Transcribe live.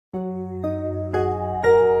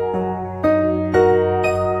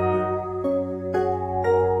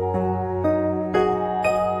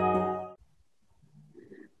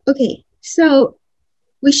Okay, so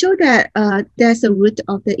we show that there's a root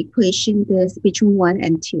of the equation that's between 1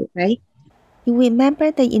 and 2, right? You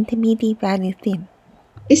remember the intermediate value theorem.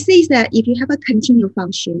 It says that if you have a continuous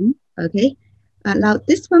function, okay, now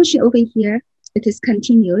this function over here, it is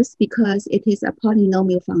continuous because it is a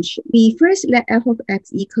polynomial function. We first let f of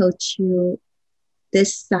x equal to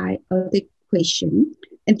this side of the equation,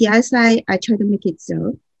 and the other side, I try to make it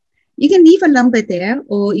 0. You can leave a number there,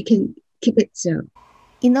 or you can keep it 0.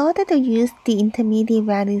 In order to use the intermediate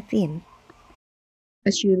value theorem,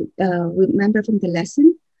 as you remember from the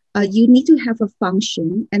lesson, you need to have a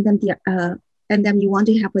function, and then you want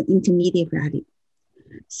to have an intermediate value.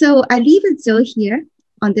 So I leave it 0 here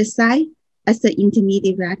on this side as the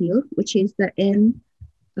intermediate value, which is the n.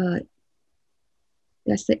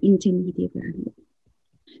 That's the intermediate value.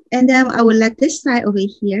 And then I will let this side over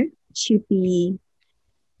here to be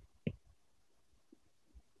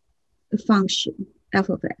a function f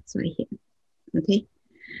of x right here. Okay.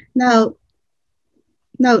 Now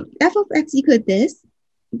f of x equal this.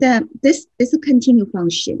 Then this is a continuous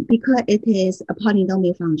function because it is a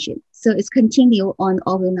polynomial function. So it's continuous on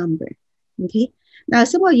all real number. Okay. Now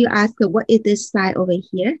some of you ask, what is this side over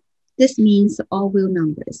here? This means all real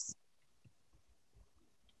numbers.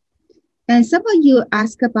 And some of you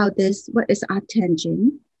ask about this, what is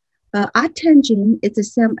arctangent? Arctangent is the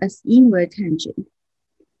same as inverse tangent.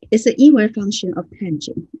 It's an inverse function of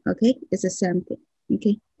tangent. Okay, it's the same thing.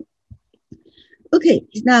 Okay. Okay,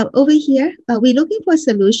 now over here, we're looking for a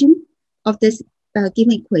solution of this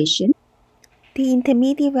given equation. the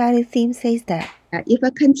intermediate value theorem says that If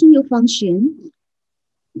a continuous function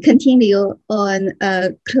continue on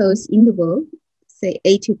a closed interval, say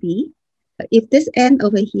a to b, if this n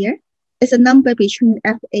over here is a number between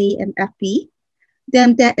fa and fb,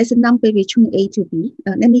 then there is a number between a to b.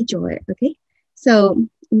 Let me draw it, okay? So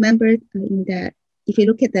remember in that, if you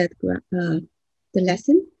look at the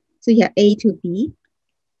lesson, so you have a to b,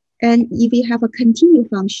 and if you have a continuous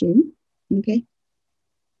function, okay,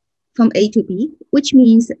 from a to b, which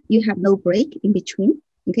means you have no break in between,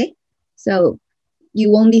 okay? So you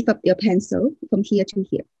won't lift up your pencil from here to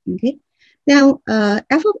here, okay? Now,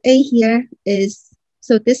 f of a here is,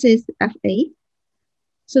 so this is fa.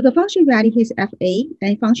 So the function value here is fa,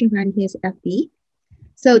 and function value here is fb.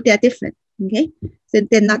 So they're different, okay? So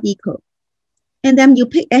they're not equal. And then you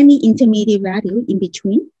pick any intermediate value in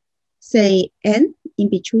between, say n in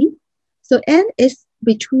between. So n is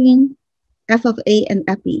between f of a and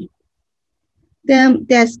fb. Then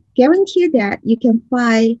there's guarantee that you can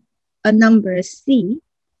find a number c,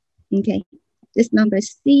 okay? This number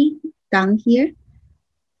c down here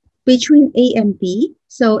between a and b.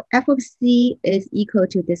 So f of c is equal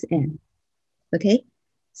to this n, okay?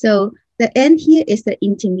 So the n here is the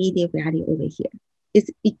intermediate value over here. It's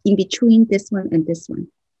in between this one and this one,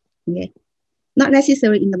 okay? Not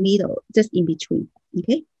necessarily in the middle, just in between,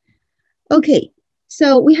 okay? Okay,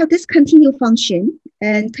 so we have this continuous function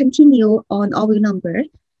and continue on all real number.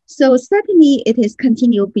 So certainly it is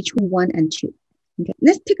continuous between 1 and 2. Okay,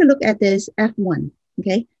 let's take a look at this f1,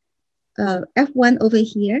 okay? F1 over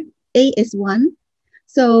here, a is 1.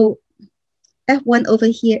 So f1 over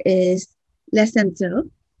here is less than 0.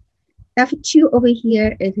 f2 over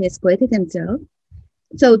here, it is greater than 0.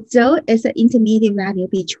 So 0 is an intermediate value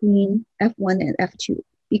between f1 and f2.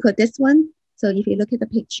 Because this one, so if you look at the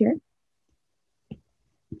picture,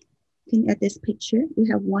 looking at this picture, we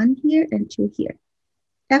have 1 here and 2 here.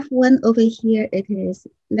 f1 over here, it is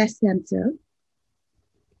less than 0.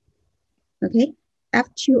 Okay,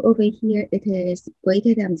 f2 over here, it is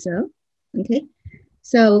greater than 0. Okay,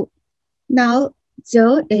 so now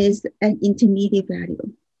 0 is an intermediate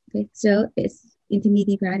value. Okay, 0 is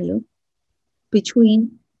intermediate value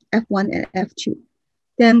between f1 and f2.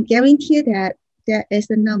 Then guarantee that there is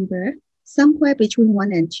a number somewhere between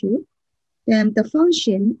 1 and 2. Then the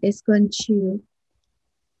function is going to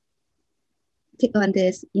take on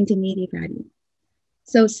this intermediate value.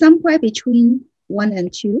 So somewhere between 1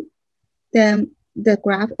 and 2, then the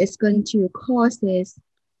graph is going to cross this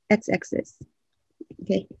x-axis.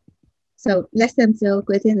 Okay, so less than 0,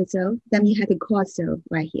 greater than 0, then you have to cross 0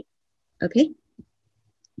 right here. Okay,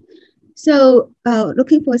 so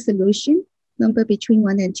looking for a solution, number between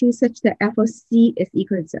 1 and 2, such that f of c is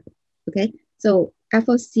equal to 0. Okay, so f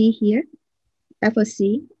of c here, f of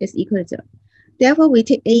c is equal to 0. Therefore, we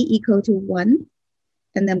take a equal to 1,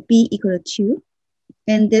 and then b equal to 2.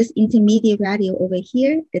 And this intermediate value over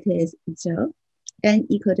here, it is 0, n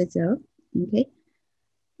equal to 0, okay?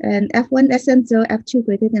 And f1 less than 0, f2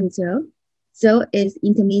 greater than 0. 0 is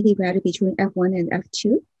intermediate value between f1 and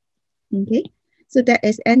f2, okay? So that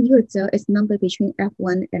is n equal to 0 is number between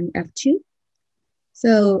f1 and f2.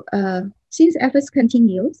 So since f is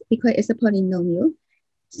continuous, because it's a polynomial,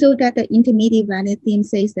 so that the intermediate value theorem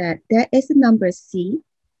says that there is a number c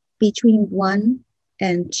between 1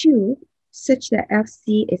 and 2 such that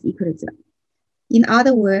fc is equal to 0. In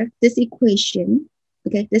other words, this equation,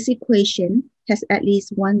 okay, this equation has at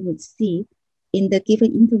least one root c in the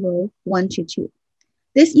given interval 1 to 2.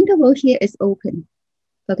 This interval here is open,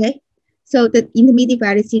 okay? So the intermediate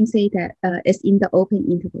value theorem say that it's in the open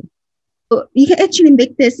interval. So you can actually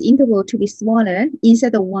make this interval to be smaller.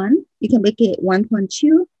 Instead of 1, you can make it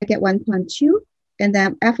 1.2. I get 1.2. And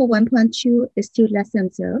then f of 1.2 is still less than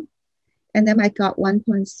 0. And then I got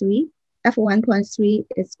 1.3. F of 1.3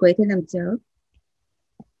 is greater than 0.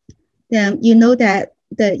 Then you know that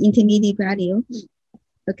the intermediate value,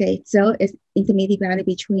 okay, 0 is intermediate value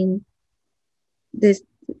between the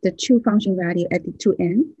two function value at the two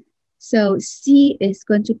ends. So C is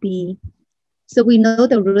going to be, so we know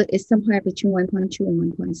the root is somewhere between 1.2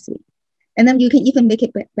 and 1.3. And then you can even make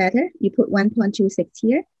it better. You put 1.26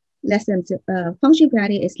 here, less than function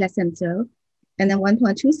value is less than 0. And then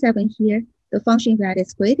 1.27 here, the function value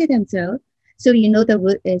is greater than 0. So you know the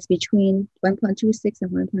root is between 1.26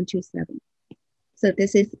 and 1.27. So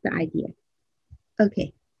this is the idea.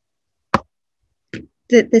 Okay.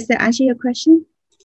 Does that answer your question?